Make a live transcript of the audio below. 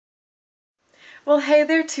Well, hey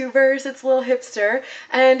there, tubers. It's Lil Hipster,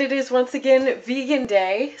 and it is once again vegan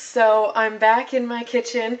day. So I'm back in my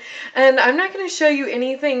kitchen, and I'm not going to show you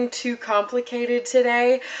anything too complicated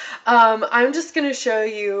today. I'm just going to show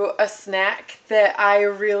you a snack that I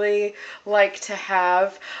really like to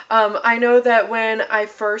have. I know that when I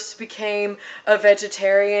first became a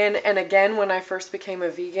vegetarian, and again when I first became a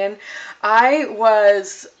vegan, I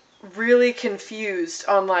was really confused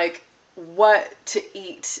on what to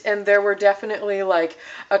eat, and there were definitely like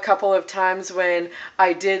a couple of times when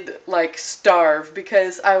I did like starve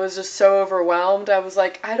because I was just so overwhelmed. I was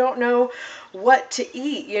like, I don't know what to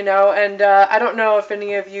eat, and I don't know if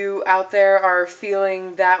any of you out there are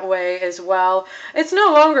feeling that way as well. It's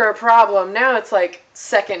no longer a problem now. It's like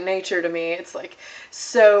second nature to me. It's like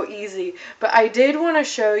so easy. But I did want to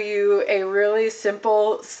show you a really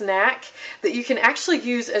simple snack that you can actually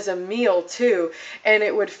use as a meal too, and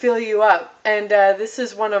it would fill you up. And this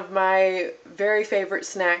is one of my very favorite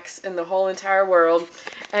snacks in the whole entire world.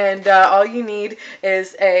 And all you need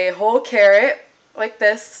is a whole carrot, like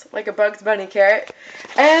this, like a Bugs Bunny carrot,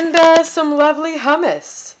 and some lovely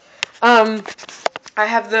hummus. I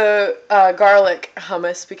have the garlic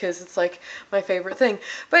hummus because it's like my favorite thing.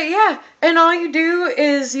 But yeah, and all you do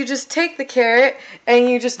is you just take the carrot and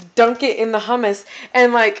you just dunk it in the hummus.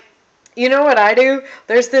 And like, you know what I do?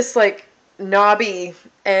 There's this like knobby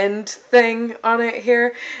end thing on it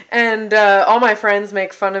here, and all my friends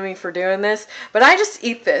make fun of me for doing this, but I just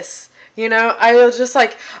eat this. I will just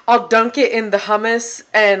like, I'll dunk it in the hummus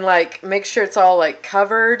and like make sure it's all like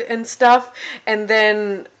covered and stuff, and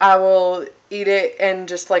then I will eat it and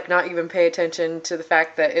just like not even pay attention to the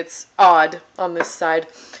fact that it's odd on this side.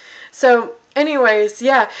 So anyways,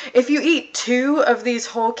 yeah, if you eat 2 of these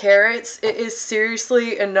whole carrots, it is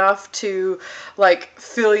seriously enough to like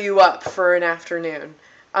fill you up for an afternoon.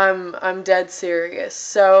 I'm dead serious.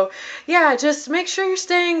 So yeah, just make sure you're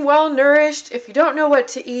staying well nourished. If you don't know what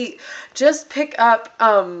to eat, just pick up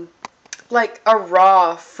like a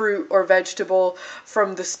raw fruit or vegetable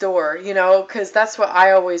from the store, because that's what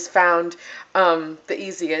I always found the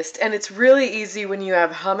easiest. And it's really easy when you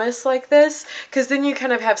have hummus like this, because then you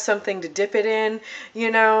kind of have something to dip it in,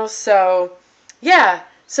 so yeah.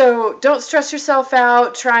 So don't stress yourself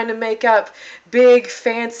out trying to make up big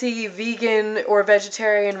fancy vegan or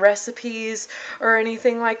vegetarian recipes or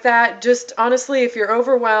anything like that. Just honestly, if you're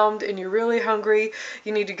overwhelmed and you're really hungry,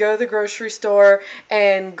 you need to go to the grocery store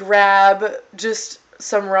and grab just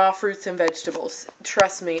some raw fruits and vegetables.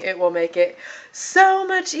 Trust me, it will make it so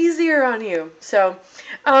much easier on you. So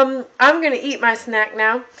I'm going to eat my snack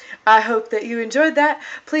now. I hope that you enjoyed that.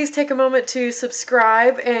 Please take a moment to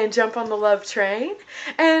subscribe and jump on the love train.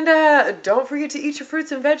 And don't forget to eat your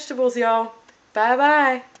fruits and vegetables, y'all.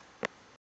 Bye-bye.